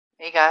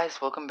Hey guys,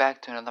 welcome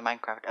back to another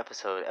Minecraft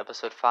episode,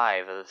 episode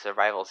 5 of the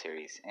survival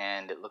series,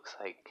 and it looks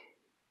like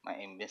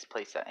I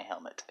misplaced that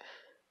helmet.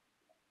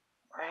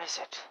 Where is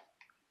it?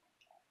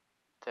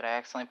 Did I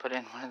accidentally put it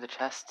in one of the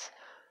chests?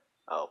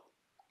 Oh,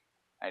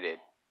 I did.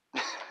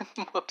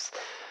 Whoops.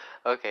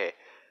 Okay,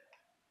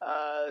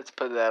 let's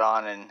put that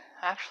on, and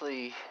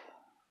actually,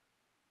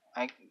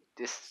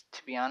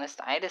 to be honest,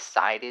 I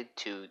decided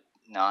to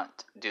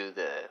not do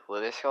the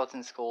Wither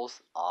Skeleton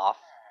Skulls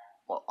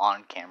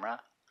on camera.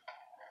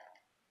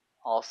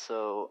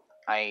 Also,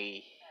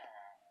 I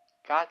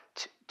got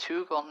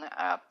two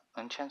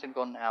enchanted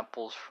golden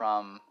apples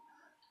from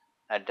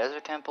a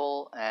desert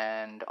temple,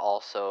 and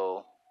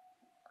also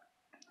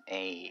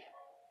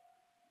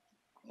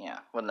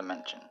one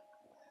dimension.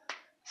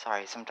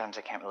 Sorry, sometimes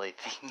I can't really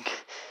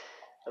think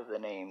of the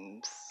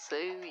names. So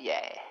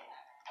yeah.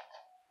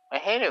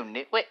 Wait, hello,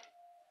 Nitwit.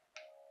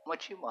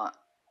 What you want?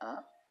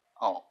 Huh?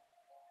 Oh.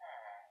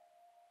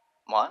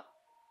 What?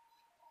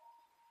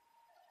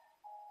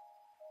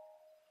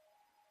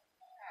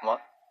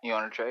 What? You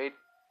wanna trade?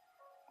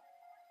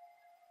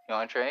 You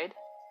wanna trade?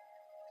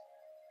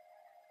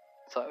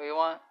 Is that what you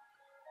want?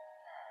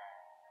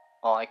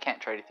 Well, I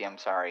can't trade with you, I'm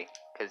sorry.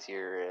 Because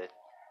you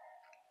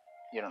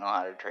don't know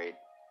how to trade.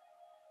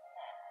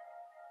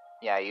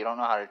 Yeah, you don't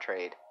know how to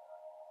trade.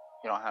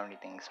 You don't have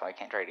anything, so I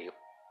can't trade you.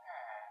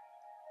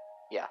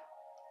 Yeah,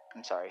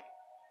 I'm sorry.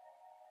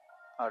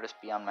 I'll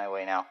just be on my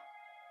way now.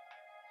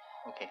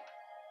 Okay.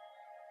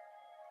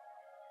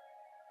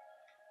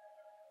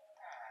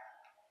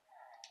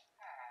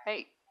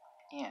 Hey,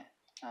 yeah,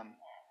 I'm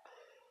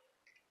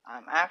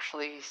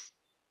actually,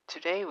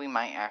 today we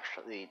might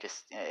actually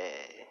just,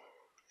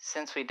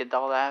 since we did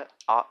all that,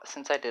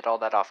 since I did all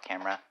that off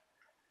camera,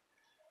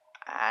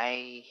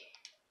 I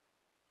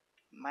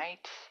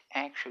might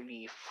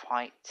actually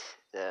fight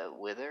the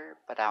Wither,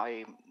 but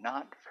I'm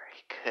not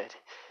very good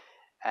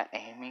at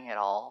aiming at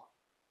all.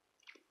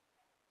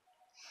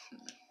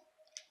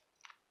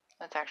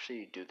 Let's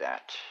actually do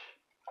that.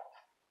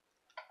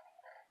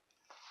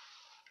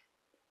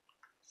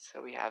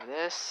 So we have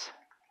this,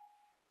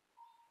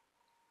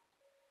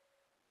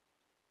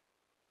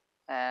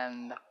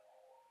 and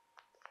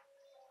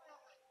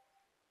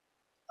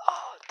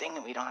oh, dang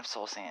it, we don't have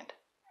soul sand.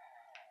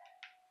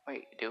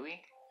 Wait, do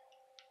we?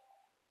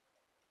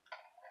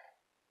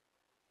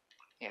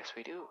 Yes,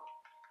 we do.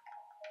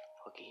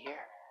 Looky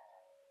here.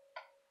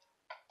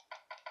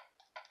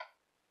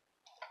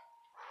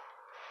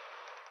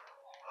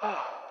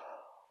 Oh,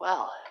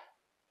 well.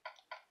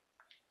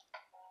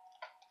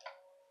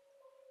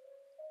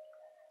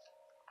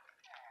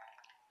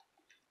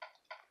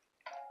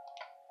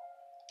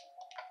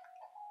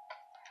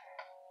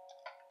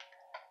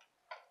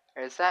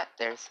 There's that,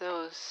 there's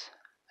those,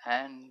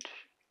 and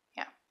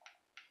yeah.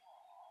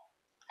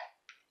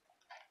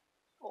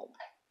 Oh.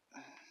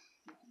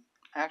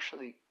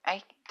 Actually,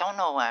 I don't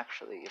know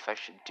actually if I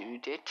should do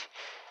it.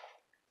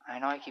 I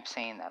know I keep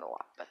saying that a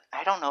lot, but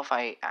I don't know if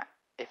I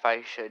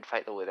should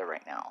fight the Wither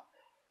right now.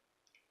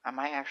 I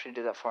might actually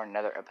do that for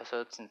another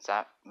episode, since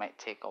that might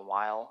take a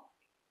while.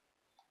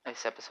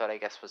 This episode, I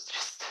guess, was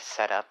just to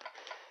set up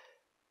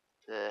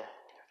the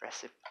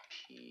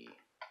recipe.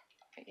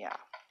 Yeah.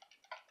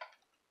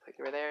 Put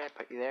you there,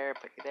 put you there,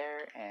 put you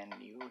there, and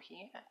you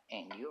here,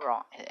 and you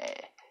are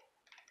there.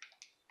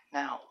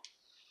 Now,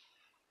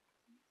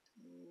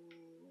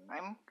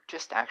 I'm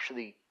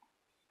actually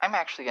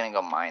gonna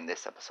go mine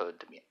this episode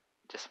to be.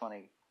 Just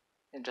wanna,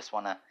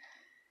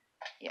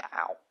 yeah,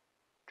 ow.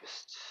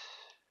 Just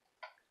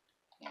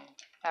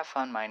have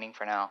fun mining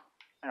for now.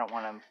 I don't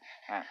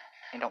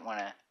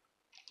wanna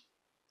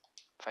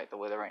fight the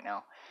Wither right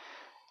now.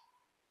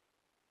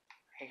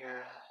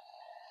 Here.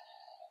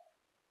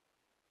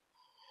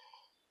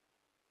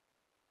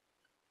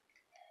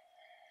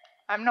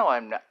 I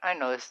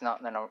know this is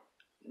not the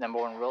number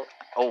one rule.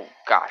 Oh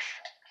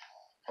gosh.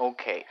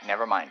 Okay,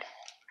 never mind.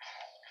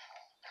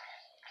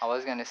 I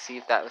was gonna see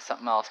if that was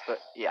something else, but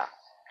yeah.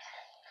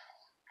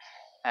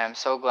 I'm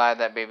so glad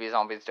that baby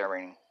zombies are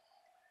raining.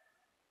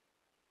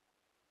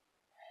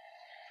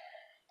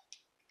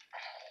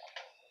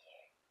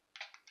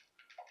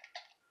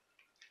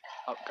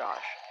 Oh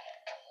gosh.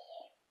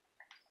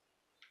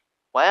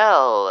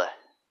 Well.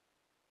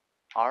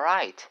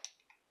 Alright.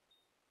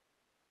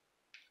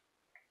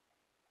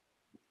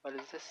 What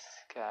is this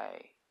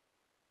guy?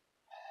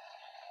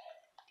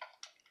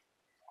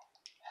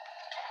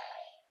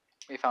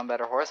 We found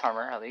better horse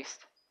armor, at least.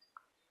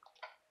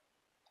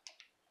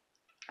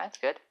 That's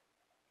good.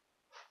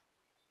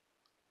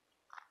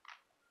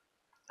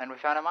 And we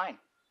found a mine.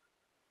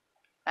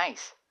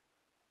 Nice.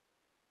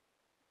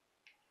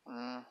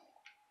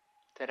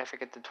 Did I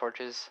forget the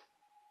torches?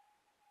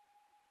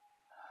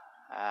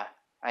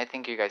 I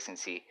think you guys can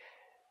see.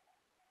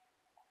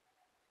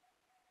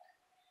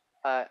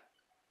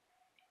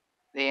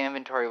 The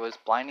inventory was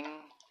blinding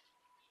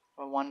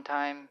at one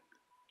time.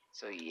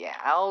 So yeah,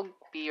 I'll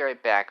be right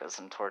back with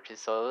some torches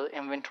so the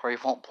inventory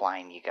won't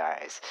blind you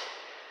guys.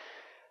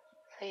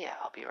 So yeah,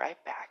 I'll be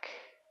right back.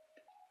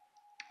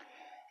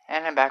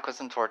 And I'm back with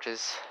some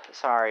torches.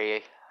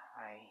 Sorry,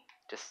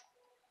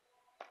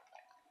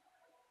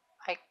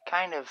 I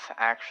kind of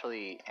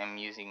actually am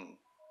using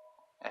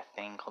a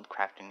thing called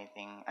craft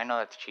anything. I know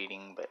that's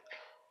cheating, but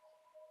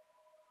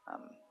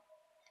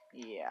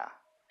yeah.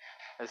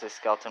 There's a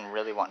skeleton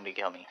really wanting to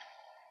kill me.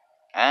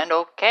 And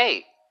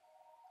okay.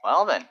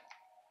 Well then.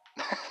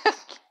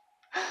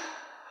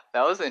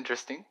 That was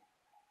interesting.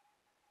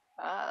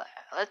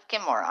 Let's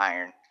get more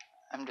iron.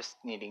 I'm just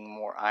needing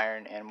more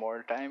iron and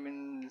more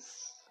diamonds,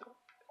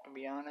 to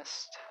be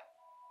honest.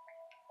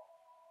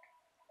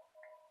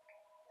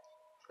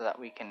 So that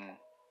we can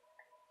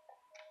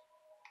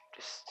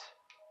just,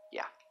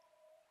 yeah.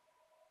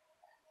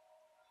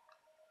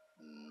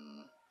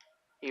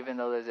 Even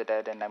though there's a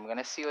dead end, I'm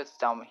gonna see what's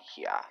down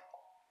here.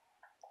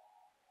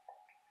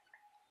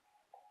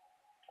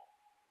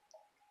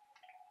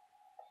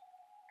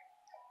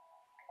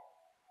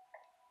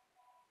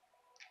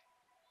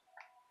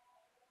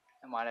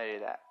 And why did I do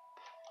that?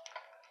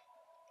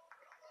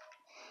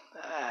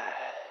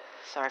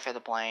 Sorry for the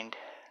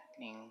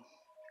blinding.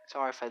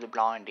 Sorry for the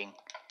blinding.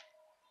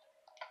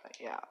 But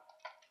yeah.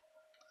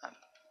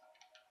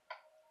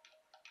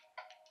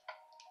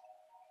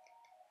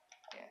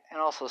 And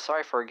also,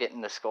 sorry for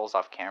getting the skulls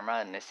off camera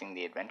and missing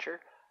the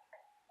adventure.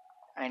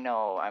 I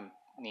know I'm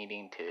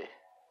needing to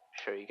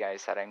show you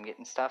guys that I'm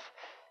getting stuff.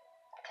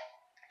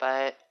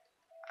 But,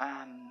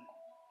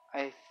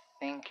 I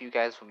think you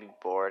guys would be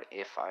bored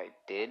if I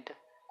did.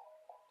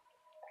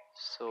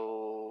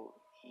 So,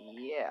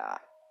 yeah.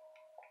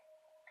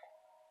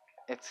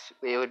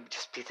 It would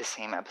just be the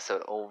same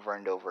episode over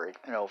and over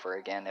and over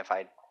again if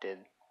I did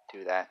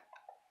do that.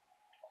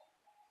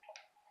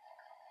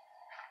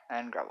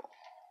 And gravel,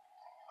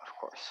 of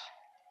course.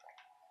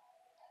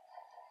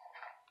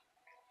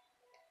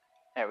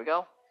 There we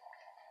go.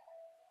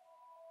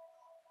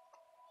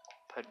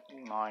 Put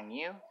them on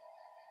you.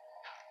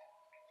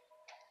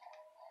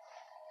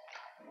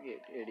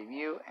 Get rid of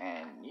you,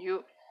 and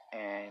you,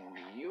 and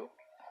you,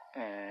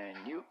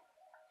 and you.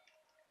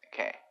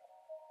 Okay.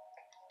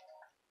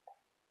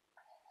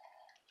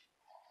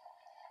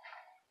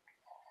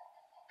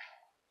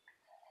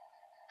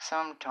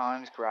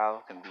 Sometimes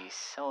gravel can be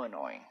so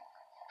annoying.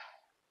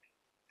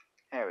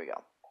 There we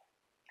go.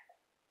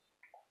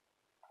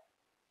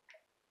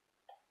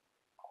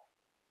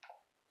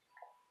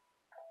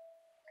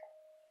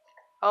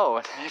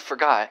 Oh, I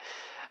forgot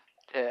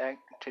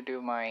to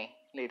do my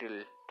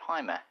little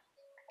timer.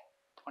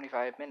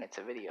 25 minutes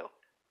of video.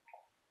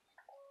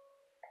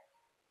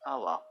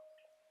 Oh well.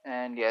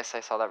 And yes,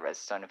 I saw that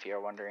redstone if you're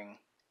wondering.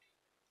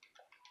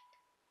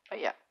 But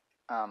yeah.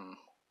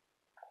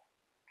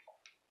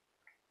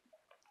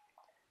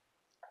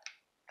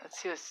 Let's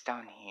see what's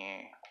down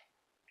here.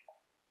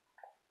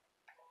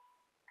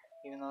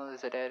 Even though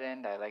there's a dead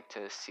end, I like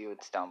to see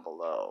what's down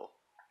below.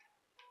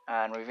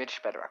 And we've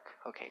reached bedrock.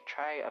 Okay,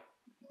 try up.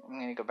 I'm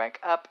gonna go back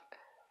up.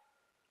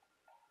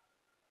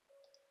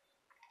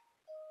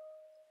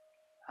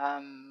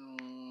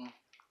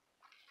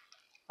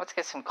 Let's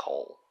get some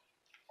coal.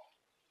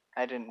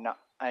 I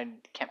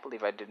can't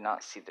believe I did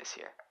not see this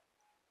here.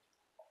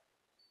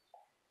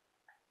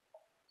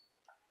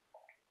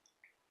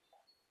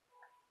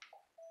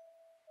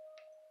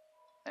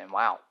 And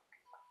wow.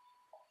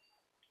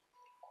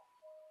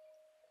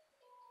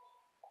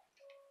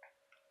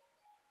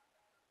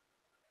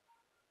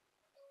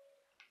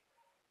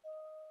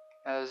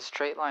 That was a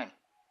straight line.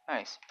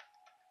 Nice.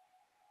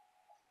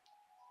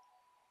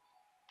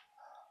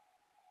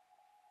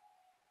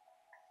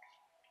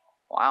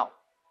 Wow.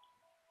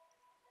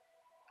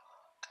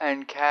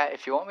 And Kat,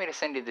 if you want me to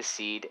send you the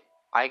seed,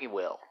 I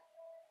will.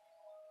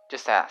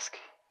 Just ask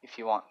if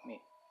you want me.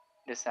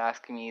 Just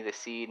ask me the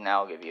seed and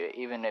I'll give you it.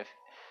 Even if...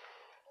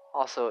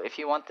 Also, if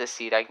you want this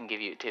seed, I can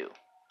give you it too.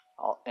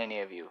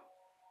 Any of you.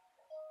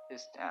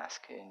 Just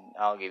ask and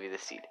I'll give you the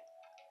seed.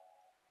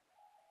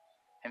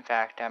 In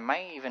fact, I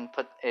might even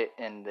put it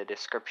in the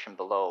description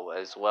below,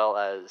 as well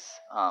as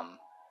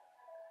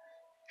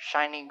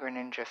Shiny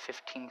Greninja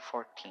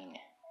 1514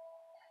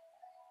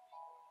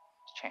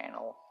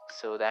 channel,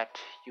 so that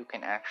you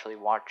can actually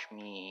watch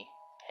me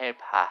help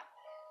her.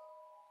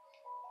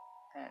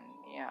 And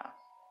yeah,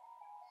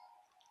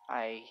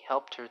 I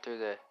helped her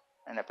through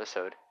an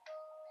episode,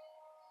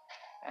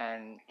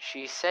 and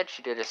she said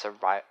she did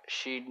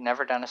she'd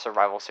never done a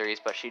survival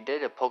series, but she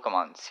did a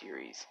Pokemon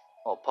series,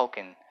 well,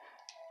 Pokken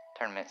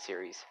tournament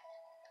series.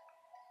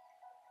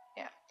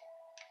 Yeah.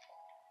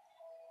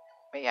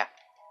 But yeah.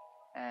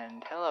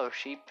 And hello,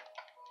 sheep.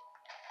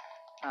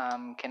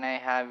 Can I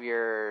have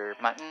your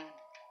mutton?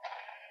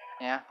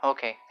 Yeah,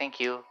 okay, thank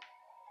you.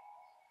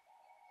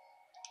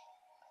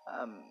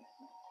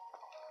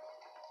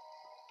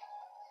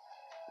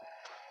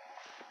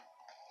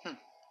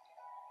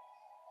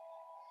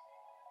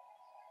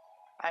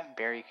 I'm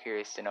very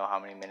curious to know how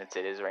many minutes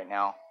it is right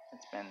now.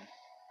 It's been...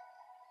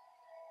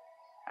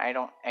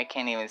 I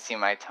can't even see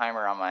my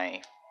timer on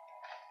my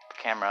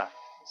camera's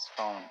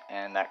phone,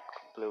 and that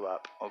blew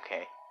up.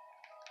 Okay.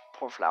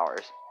 Poor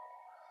flowers.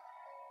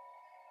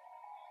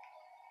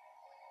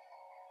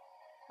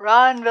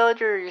 Run,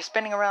 villager! You're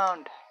spinning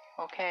around.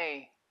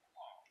 Okay.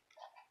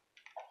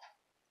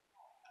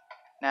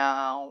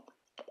 Now,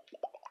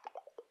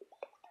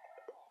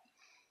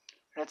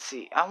 let's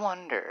see. I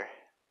wonder,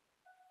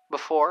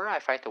 before I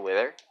fight the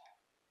Wither,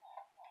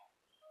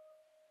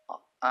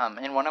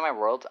 in one of my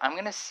worlds, I'm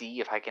gonna see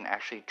if I can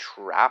actually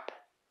trap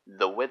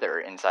the Wither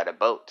inside a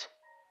boat.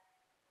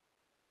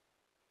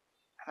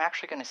 I'm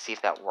actually gonna see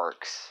if that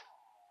works.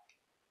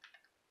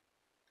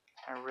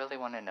 I really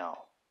want to know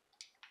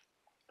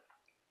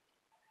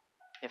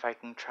if I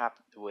can trap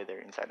the Wither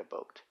inside a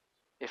boat.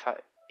 If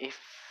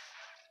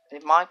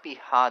it might be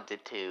hard to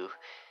do,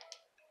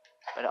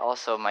 but it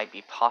also might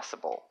be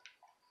possible.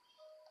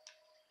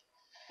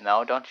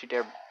 No, don't you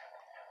dare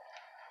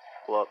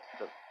blow up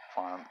the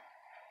farm.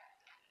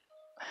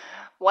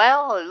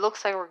 Well, it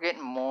looks like we're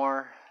getting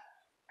more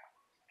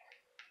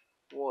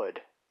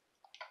wood.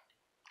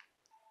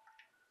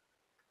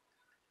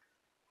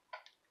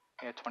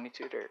 Yeah,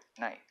 22 dirt.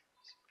 Nice.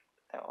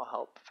 That will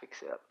help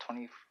fix it up.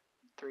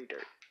 23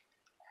 dirt.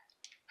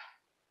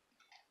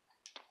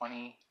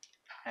 20,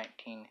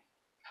 19,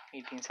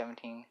 18,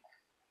 17,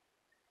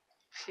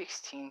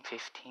 16,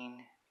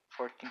 15,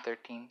 14,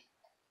 13,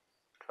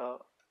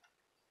 12,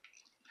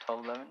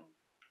 12, 11,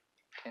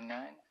 10,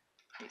 9,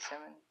 8,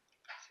 7,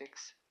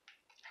 6,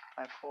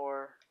 5,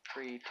 4,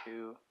 3,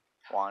 2,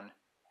 1,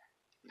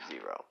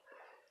 0.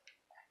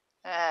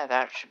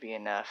 That should be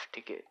enough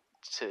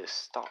to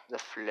stop the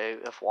flow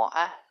of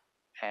water.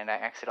 And I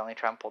accidentally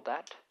trampled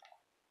that.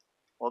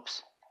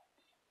 Whoops.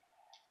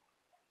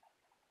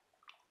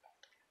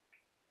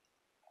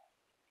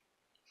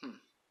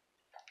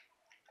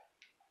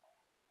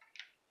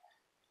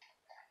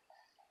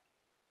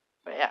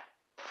 But yeah.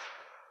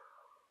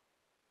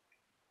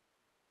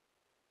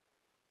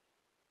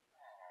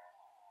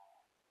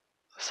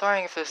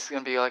 Sorry if this is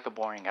gonna be like a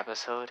boring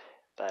episode,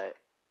 but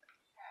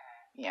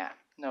yeah,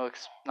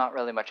 not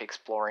really much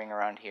exploring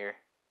around here.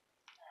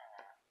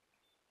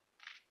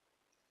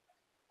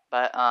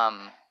 But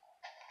I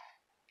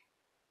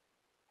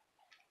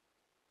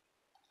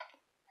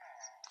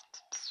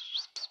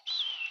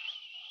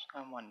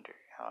wonder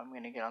how I'm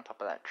gonna get on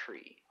top of that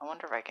tree. I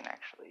wonder if I can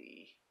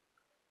actually.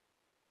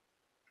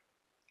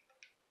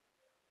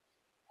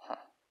 Huh.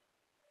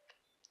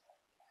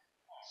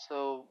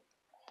 So,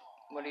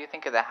 what do you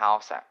think of the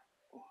house?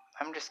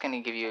 I'm just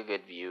gonna give you a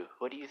good view.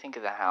 What do you think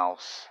of the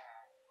house?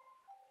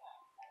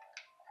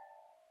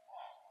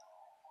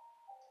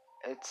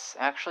 It's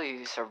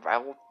actually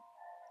survival.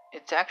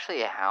 It's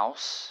actually a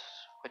house,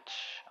 which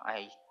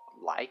I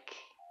like.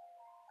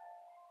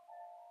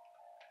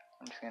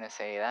 I'm just gonna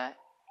say that.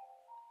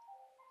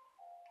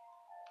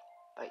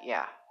 But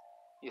yeah,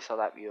 you saw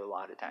that view a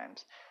lot of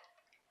times.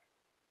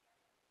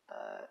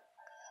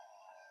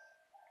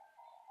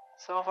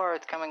 So far,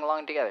 it's coming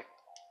along together.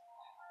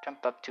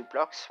 Jump up 2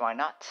 blocks, why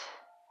not?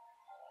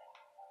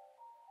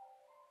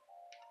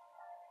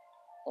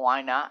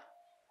 Why not?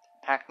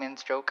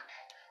 Pac-Man's joke.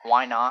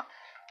 Why not?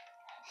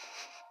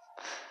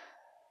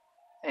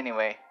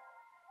 Anyway.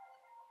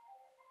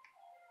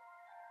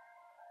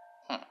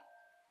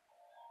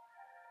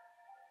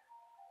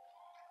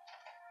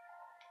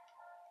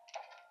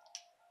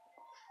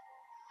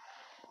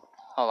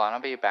 Hold on,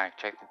 I'll be back.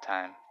 Check the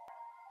time.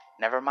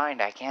 Never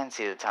mind, I can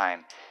see the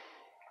time.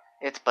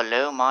 It's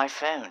below my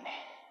phone.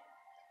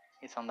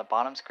 It's on the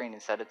bottom screen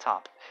instead of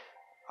top.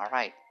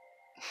 Alright.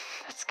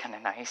 That's kind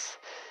of nice.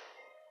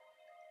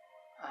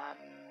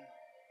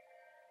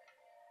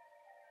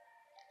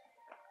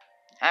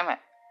 I'm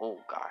at... Oh,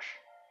 gosh.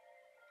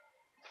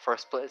 For a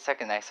split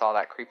second, I saw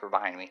that creeper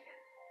behind me.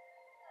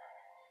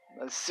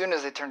 As soon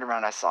as I turned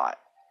around, I saw it.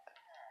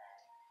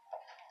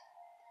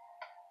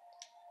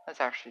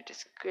 That's actually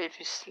just good if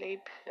you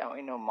sleep. That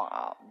way no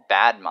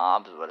bad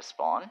mobs would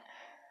spawn.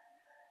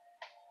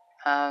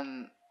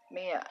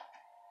 Mia.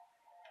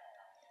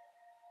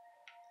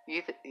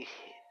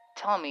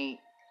 Tell me,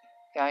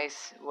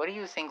 guys, what do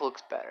you think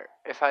looks better?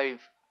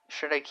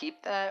 Should I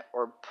keep that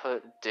or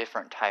put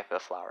different type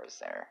of flowers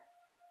there?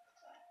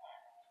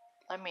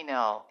 Let me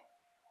know.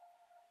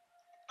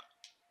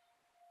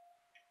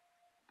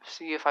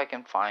 See if I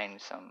can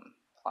find some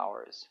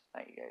flowers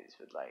that you guys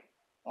would like.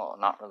 Well,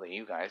 not really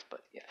you guys,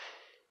 but yeah.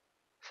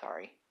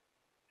 Sorry.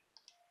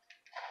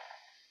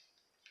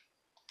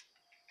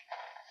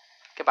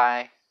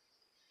 Goodbye.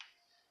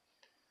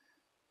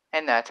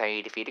 And that's how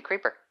you defeat a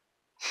creeper.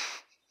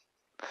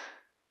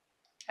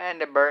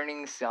 And a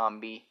burning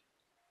zombie.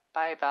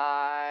 Bye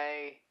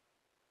bye.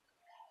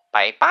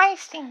 Bye bye,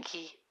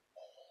 Stinky.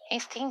 Hey,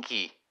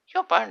 Stinky,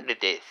 you burned to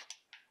death.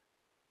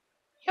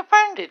 You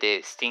burned to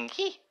death,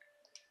 Stinky.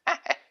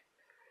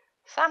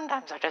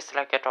 Sometimes I just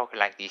like to talk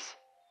like this.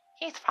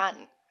 It's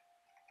fun.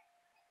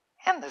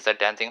 And there's a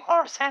dancing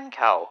horse and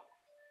cow.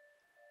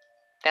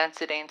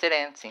 Dancing.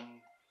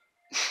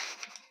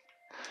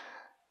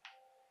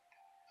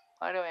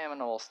 Why do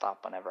animals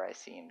stop whenever I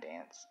see him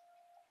dance?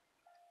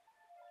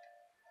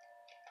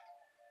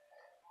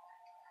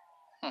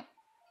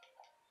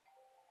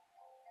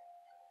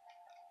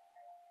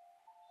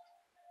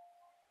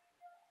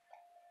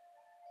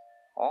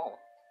 Oh.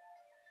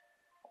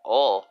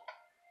 Oh.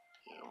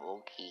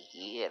 Looky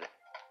here.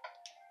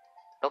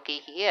 Looky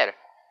here.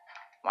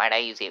 Why'd I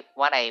use it?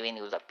 Why'd I even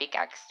use a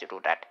pickaxe to do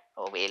that?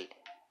 Oh well.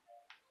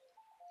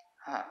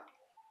 Huh.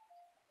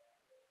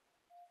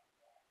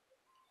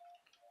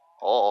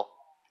 Oh.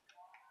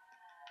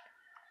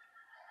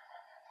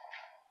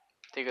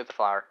 Take out the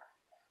flower.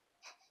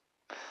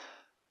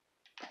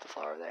 Put the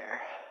flower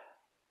there.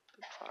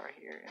 Put the flower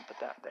here and put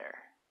that there.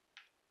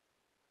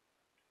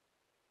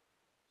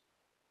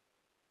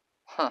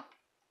 Huh.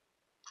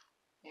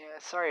 Yeah,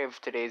 sorry if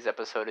today's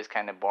episode is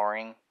kind of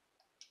boring.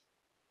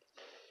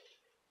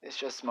 It's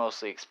just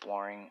mostly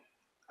exploring.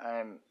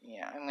 I'm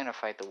gonna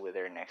fight the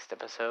Wither next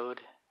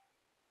episode.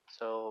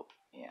 So,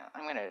 yeah,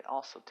 I'm gonna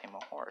also tame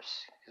a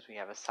horse, because we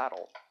have a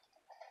saddle.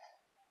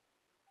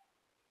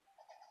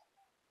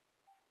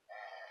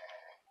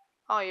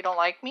 Oh, you don't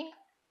like me?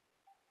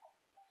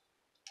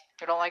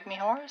 You don't like me,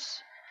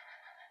 horse?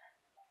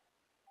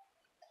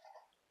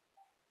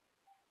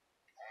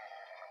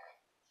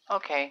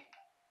 Okay.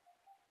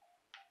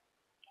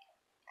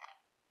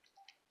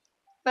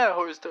 That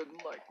horse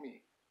doesn't like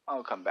me.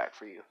 I'll come back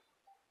for you.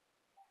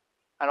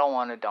 I don't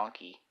want a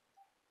donkey.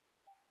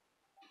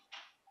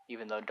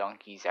 Even though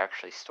donkeys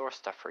actually store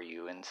stuff for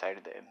you inside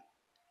of them.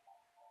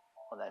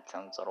 Well, that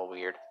sounds a little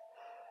weird.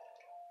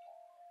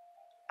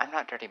 I'm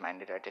not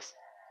dirty-minded, I just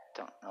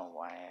don't know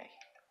why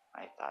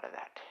I thought of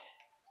that.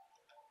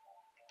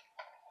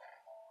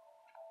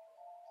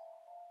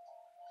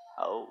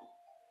 Oh.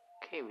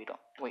 Okay, we don't.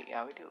 Wait,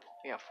 yeah, we do.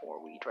 We have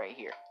 4 wheat right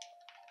here.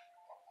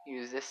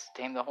 Use this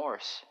to tame the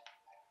horse.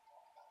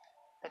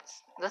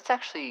 Let's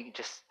actually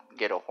just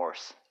get a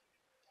horse.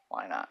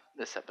 Why not?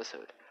 This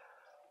episode.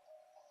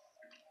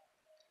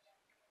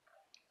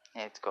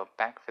 Let's go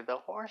back for the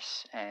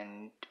horse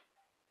and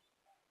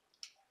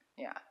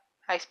yeah.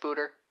 Hi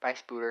Spooter. Bye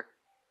Spooter.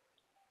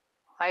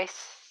 Hi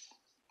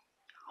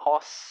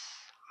horse.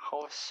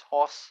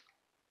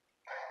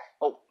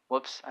 Oh,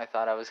 whoops! I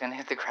thought I was gonna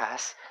hit the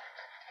grass.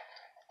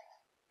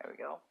 There we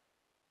go.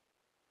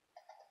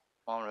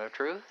 Moment of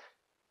truth.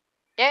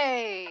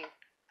 Yay!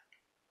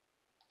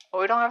 Oh,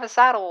 we don't have a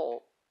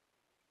saddle.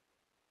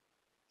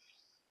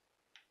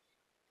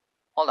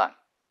 Hold on.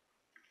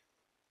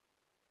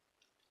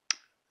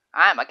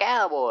 I'm a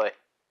cowboy.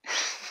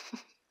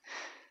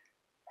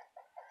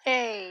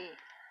 Yay!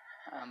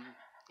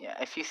 Yeah,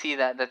 if you see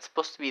that, that's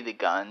supposed to be the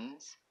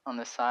guns on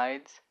the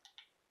sides.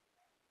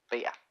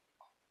 But yeah.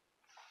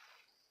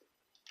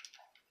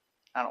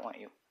 I don't want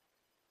you.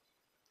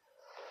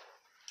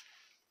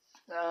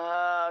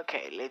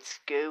 Okay, let's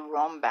go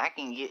run back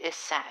and get a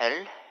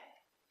saddle.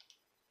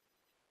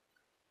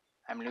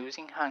 I'm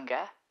losing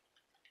hunger.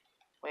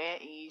 Where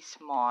is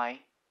my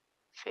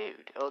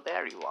food? Oh,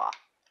 there you are.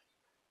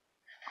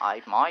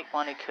 I might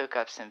want to cook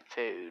up some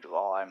food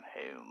while I'm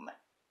home.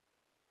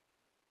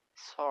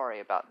 Sorry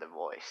about the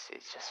voice,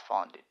 it's just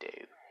fun to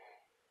do.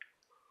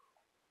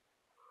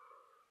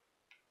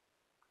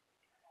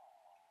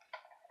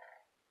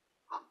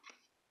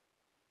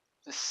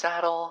 The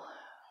saddle,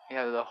 we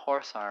have the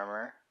horse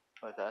armor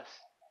with us.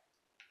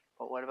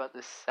 But what about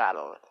the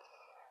saddle?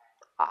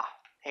 Ah,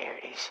 there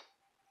it is.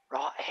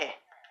 Right here.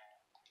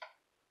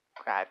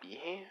 Grab you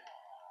here.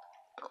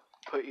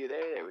 Put you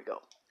there we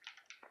go.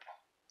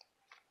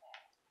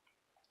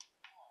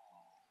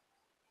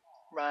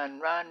 Run,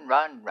 run,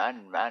 run,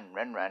 run, run,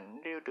 run,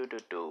 run.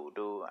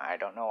 Do. I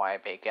don't know why I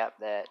pick up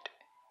that.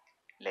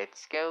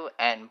 Let's go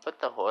and put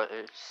the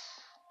horse.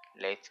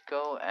 Let's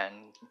go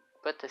and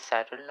put the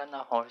saddle on the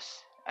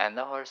horse. And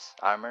the horse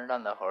armored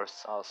on the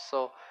horse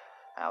also.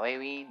 That way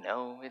we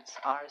know it's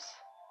ours.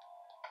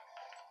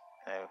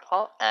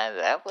 And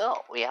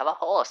we have a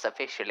horse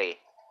officially.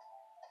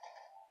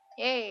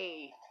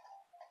 Yay!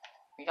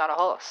 We got a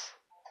horse.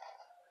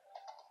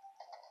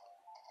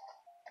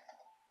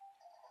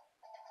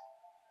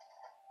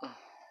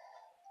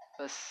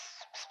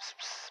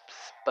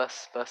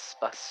 Bus.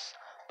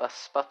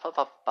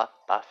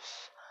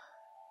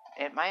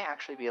 It might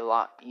actually be a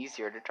lot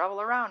easier to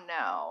travel around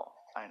now,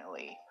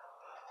 finally.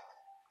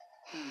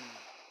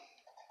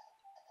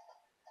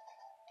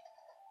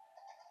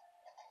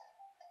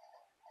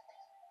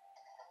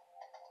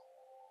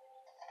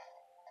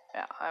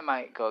 Yeah, I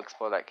might go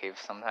explore that cave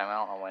sometime, I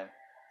don't know when.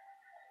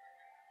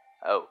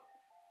 Oh.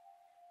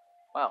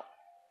 Well.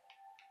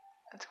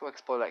 Let's go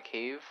explore that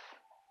cave.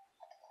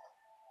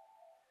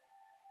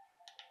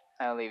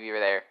 I'll leave you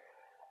there.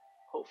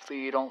 Hopefully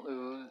you don't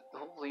lose.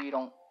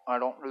 I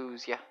don't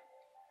lose ya.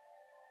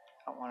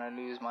 I don't want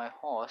to lose my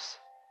horse.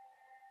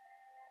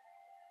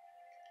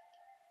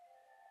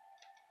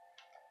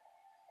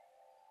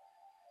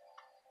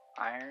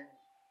 Iron.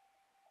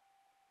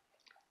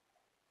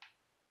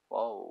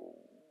 Whoa.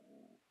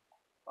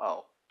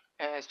 Oh.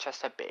 It's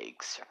just a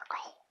big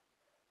circle.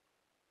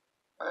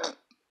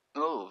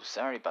 Oh,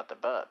 sorry about the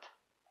burp.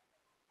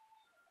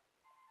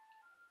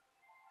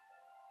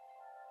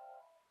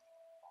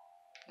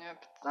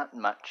 Yep, not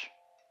much.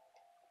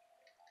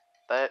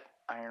 But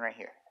iron right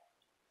here.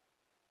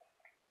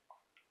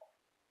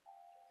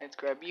 Let's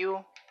grab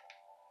you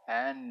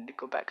and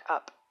go back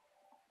up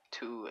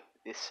to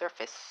the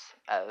surface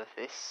of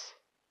this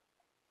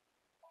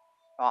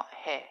right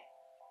here.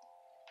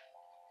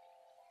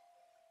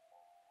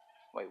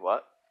 Wait,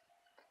 what?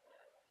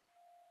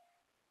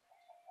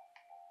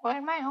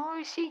 Where'd my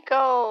horsey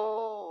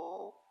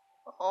go?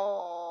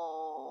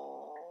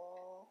 Oh,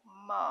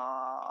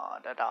 ma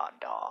da da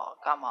da.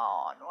 Come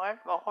on, where's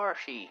my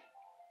horsey?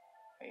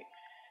 Wait,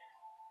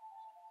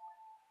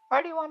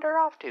 where do you wander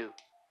off to?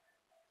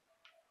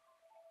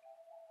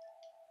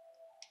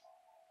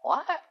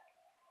 What?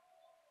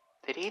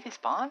 Did he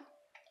despawn?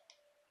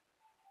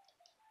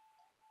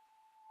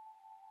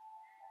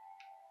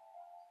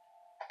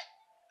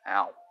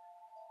 Ow.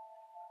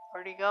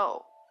 Where'd he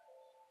go?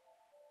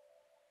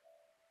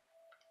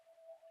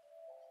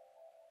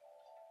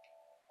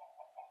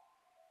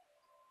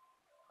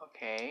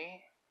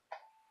 Okay.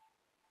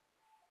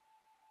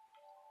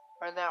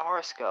 Where'd that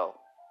horse go?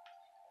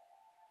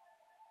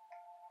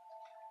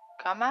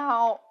 Come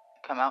out!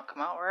 Come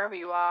out, wherever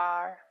you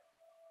are.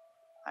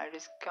 I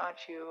just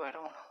got you. I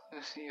don't want to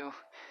lose you.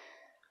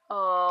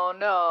 Oh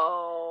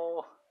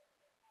no.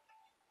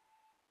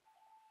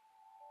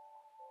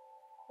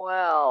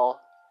 Well,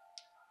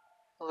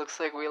 looks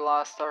like we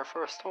lost our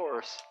first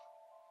horse.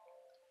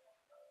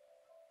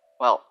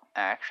 Well,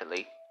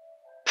 actually,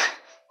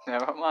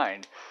 never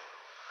mind.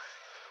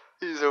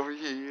 He's over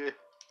here.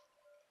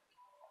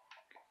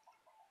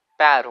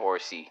 Bad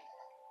horsey.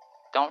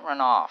 Don't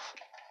run off.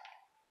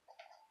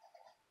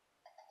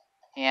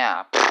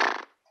 Yeah,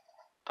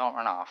 don't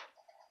run off.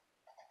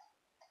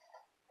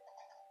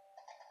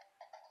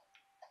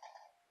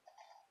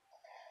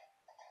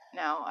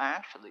 Now,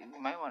 actually,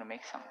 we might want to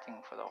make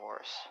something for the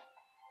horse.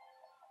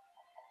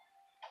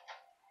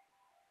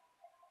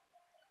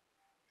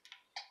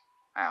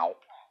 Ow.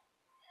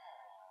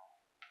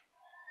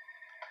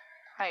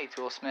 Hi,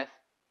 Toolsmith.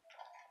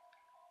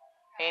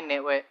 Hey,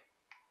 Nitwit.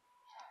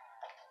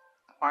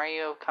 Why are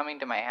you coming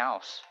to my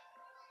house?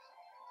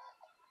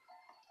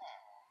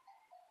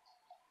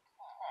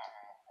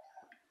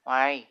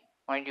 Why?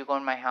 Why did you go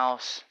in my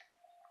house?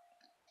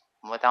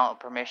 Without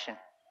permission.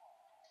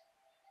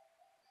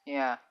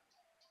 Yeah.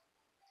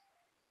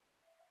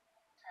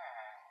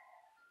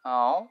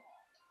 Oh?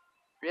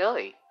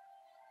 Really?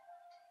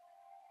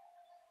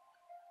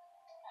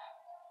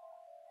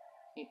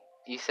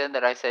 You said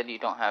that I said you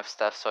don't have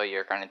stuff, so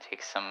you're gonna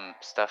take some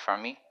stuff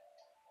from me?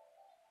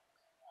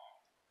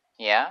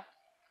 Yeah?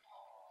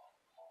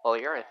 Well,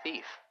 you're a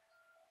thief.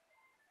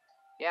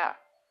 Yeah.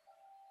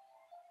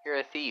 You're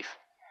a thief.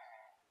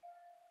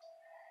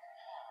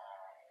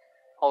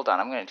 Hold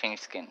on, I'm gonna change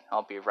skin.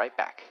 I'll be right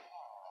back.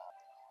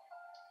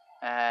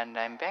 And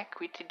I'm back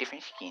with a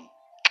different skin.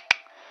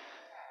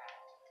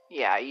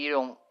 Yeah,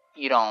 you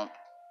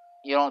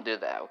don't do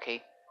that,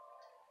 okay?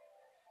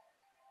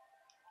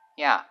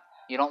 Yeah,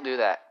 you don't do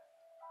that.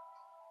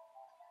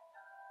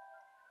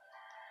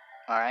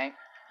 Alright?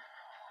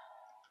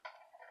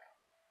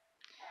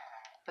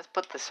 Let's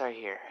put this right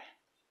here.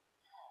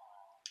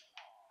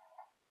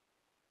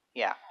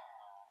 Yeah.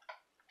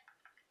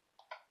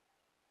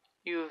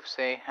 You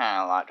say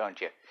huh a lot, don't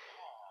you?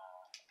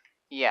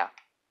 Yeah.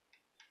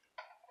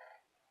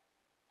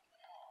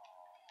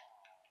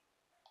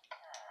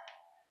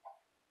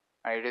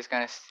 Are you just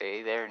gonna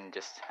stay there and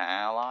just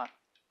huh a lot?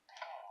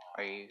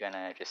 Or are you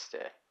gonna just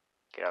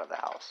get out of the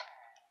house?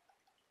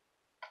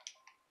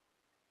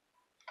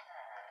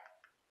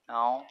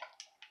 No?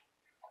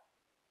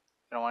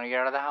 You don't want to get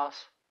out of the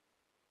house?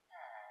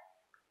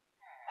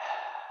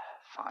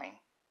 Fine.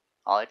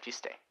 I'll let you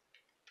stay.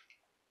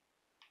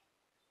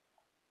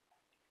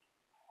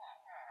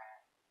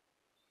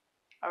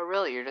 Oh,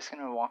 really? You're just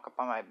gonna try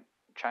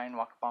and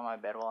walk up on my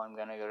bed while I'm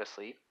gonna go to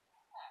sleep?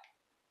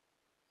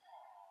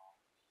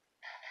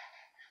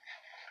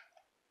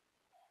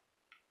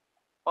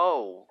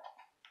 Oh,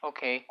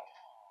 okay.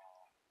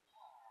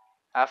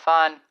 Have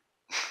fun.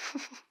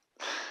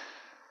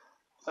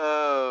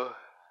 Oh,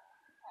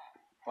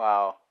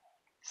 wow.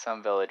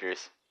 Some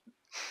villagers.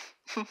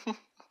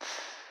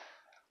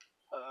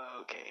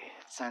 Okay,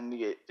 it's time to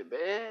get to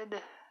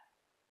bed.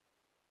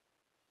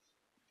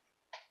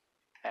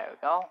 There we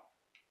go.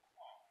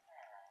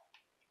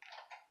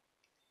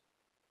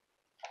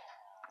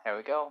 There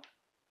we go.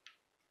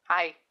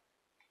 Hi.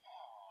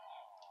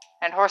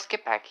 And horse,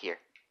 get back here.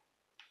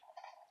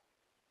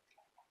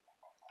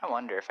 I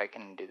wonder if I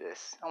can do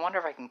this. I wonder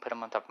if I can put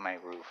him on top of my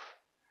roof.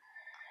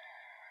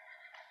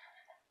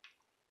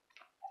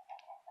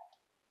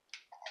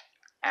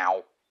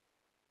 Ow.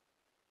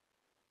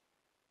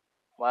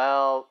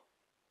 Well,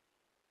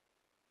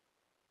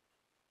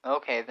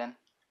 okay then.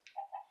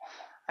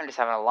 I'm just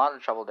having a lot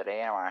of trouble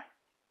today, am I?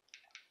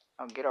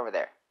 Oh, get over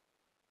there.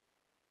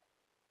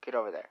 Get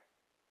over there.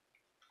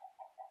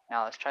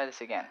 Now let's try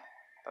this again.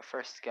 But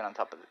first, get on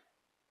top of it.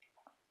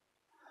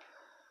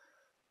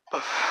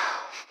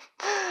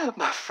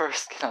 But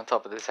first, get on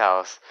top of this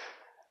house.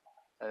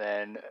 And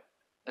then,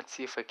 let's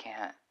see if I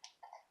can't.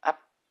 Up.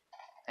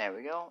 There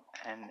we go.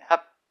 And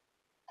up.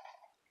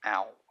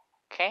 Ow.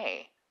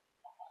 Okay.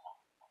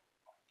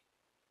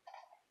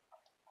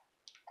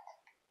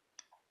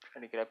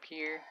 Try to get up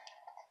here.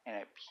 And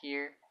up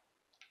here.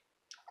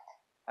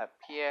 Up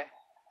here.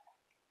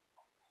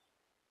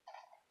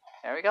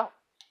 There we go.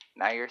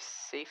 Now you're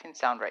safe and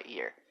sound right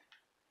here.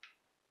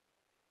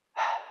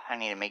 I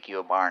need to make you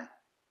a barn.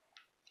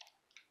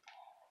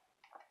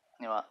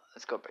 You know what?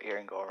 Let's go up here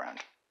and go around.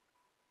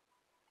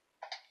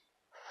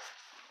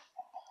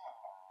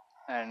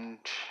 And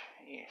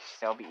yes,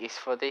 that'll be it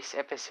for this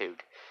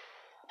episode.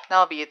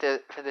 That'll be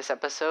it for this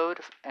episode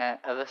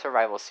of the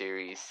survival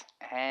series.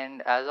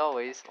 And as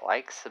always,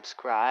 like,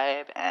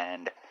 subscribe,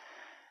 and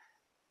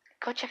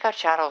go check out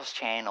Shadow's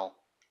channel.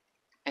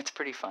 It's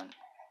pretty fun.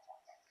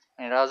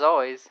 And as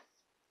always,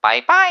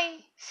 bye bye.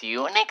 See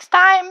you next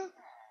time.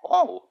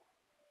 Oh.